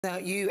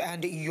You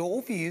and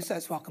your views.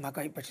 Let's welcome our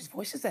great British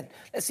voices then.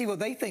 Let's see what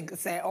they think.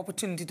 It's their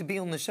opportunity to be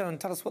on the show and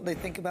tell us what they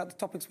think about the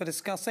topics we're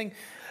discussing.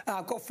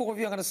 I've got four of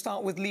you. I'm going to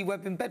start with Lee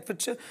Webb in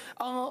Bedfordshire.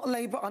 Are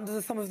Labour under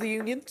the thumb of the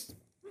unions?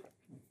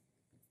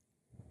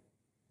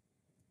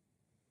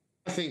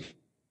 I think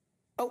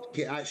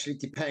it actually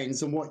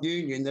depends on what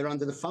union they're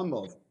under the thumb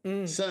of.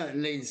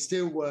 Certainly the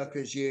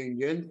Steelworkers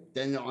Union,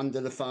 they're not under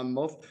the thumb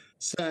of.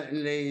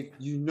 Certainly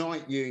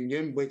Unite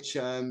Union, which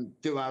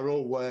do our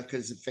all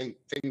workers and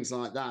things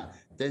like that,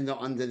 they're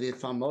not under the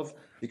thumb of,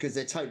 because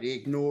they're totally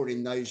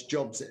ignoring those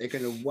jobs that they're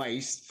going to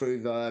waste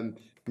through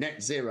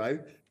net zero.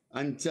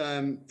 And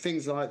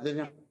things like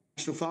the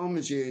National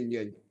Farmers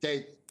Union,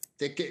 they're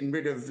getting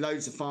rid of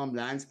loads of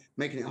farmland,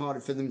 making it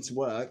harder for them to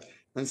work.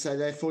 And so,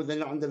 therefore, they're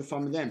not under the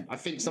thumb of them. I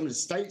think some of the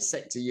state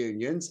sector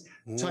unions,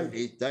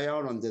 totally, they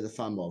are under the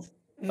thumb of.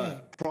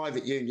 But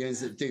private unions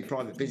that do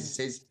private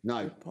businesses,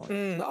 no.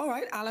 All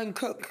right, Alan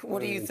Cook,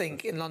 what do you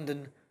think in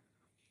London?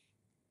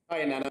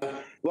 Hi,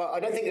 Nana. Well,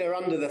 I don't think they're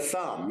under the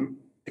thumb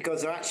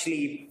because they're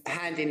actually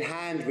hand in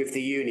hand with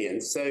the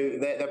unions. So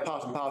they're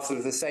part and parcel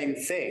of the same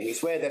thing.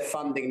 It's where their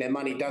funding, their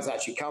money does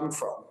actually come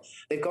from.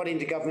 They've got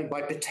into government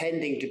by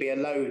pretending to be a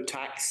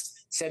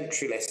low-tax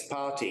centralist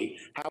party.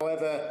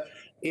 However,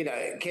 you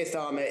know, Keir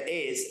Starmer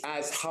is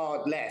as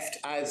hard left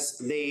as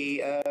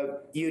the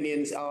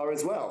unions are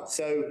as well.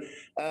 So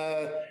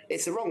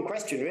it's the wrong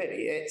question,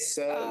 really. It's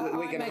we're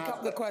going to make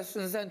up the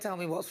questions. Don't tell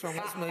me what's wrong.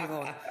 Let's move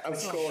on.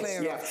 Of course,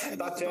 yeah.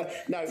 But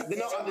no, they're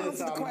not under the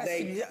thumb. I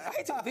hate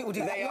it when people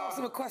do that. You ask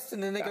them a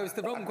question and they go, it's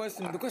the wrong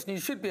question. The question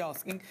you should be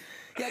asking.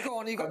 Yeah, go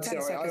on. You've got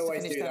 10 seconds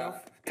to finish that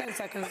off. 10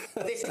 seconds.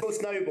 This will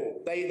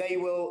snowball. They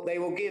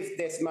will give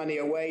this money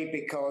away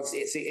because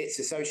it's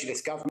a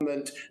socialist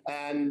government,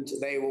 and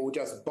they will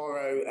just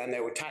borrow and they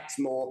will tax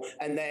more,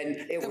 and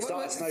then it will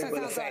start a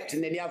snowball effect,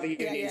 and then the other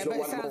unions will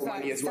want more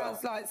money as well.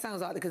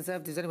 Sounds like the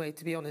Conservatives anyway,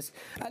 to be honest.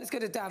 Let's go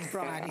to Dan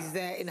Bryan. He's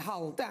there in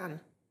Hull.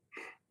 Dan.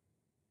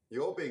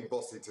 You're being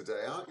bossy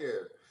today, aren't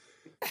you?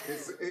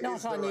 It Not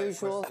is the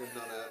unusual. Right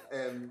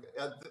question,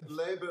 Nana.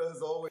 Labour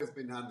has always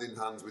been hand in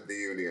hand with the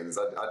unions.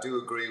 I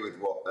do agree with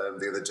what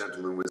the other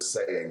gentleman was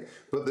saying.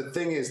 But the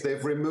thing is,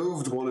 they've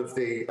removed one of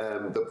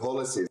the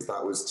policies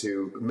that was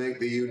to make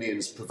the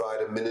unions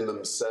provide a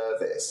minimum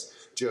service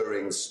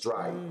during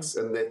strikes,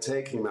 and they're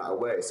taking that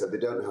away, so they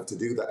don't have to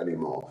do that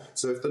anymore.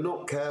 So if they're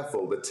not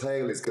careful, the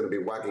tail is going to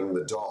be wagging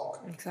the dog.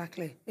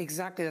 Exactly.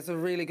 That's a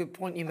really good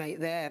point you make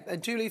there.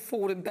 Julie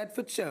Ford in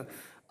Bedfordshire,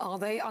 are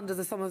they under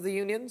the thumb of the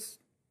unions?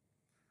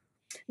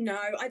 No,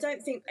 I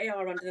don't think they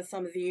are under the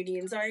thumb of the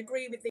unions. I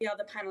agree with the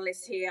other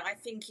panellists here. I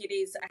think it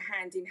is a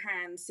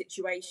hand-in-hand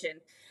situation.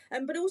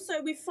 But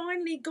also, we've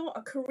finally got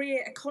a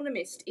career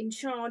economist in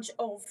charge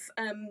of,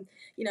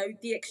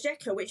 the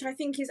Exchequer, which I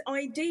think is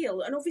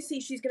ideal. And obviously,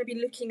 she's going to be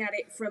looking at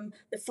it from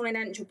the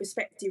financial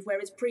perspective,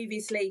 whereas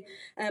previously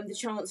the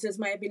chancellors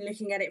may have been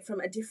looking at it from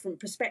a different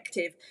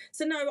perspective.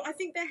 So, no, I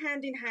think they're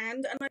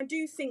hand-in-hand. And I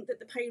do think that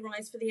the pay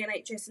rise for the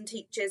NHS and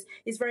teachers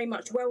is very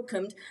much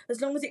welcomed,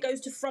 as long as it goes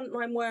to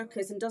frontline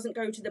workers and doesn't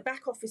go to the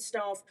back office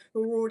staff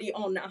who are already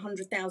on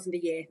 $100,000 a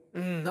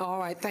year. All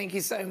right, thank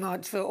you so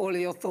much for all of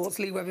your thoughts.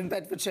 Lee Webb in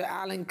Bedfordshire,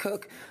 Alan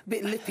Cook, a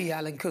bit lippy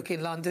Alan Cook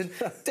in London,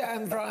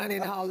 Dan Bryan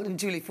in Hull and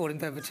Julie Ford in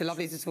Bedfordshire.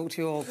 Lovely to talk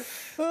to you all.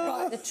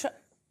 Right,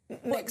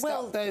 next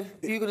up, though,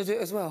 you're going to do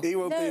it as well? He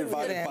won't be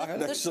invited back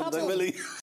next Sunday, will he?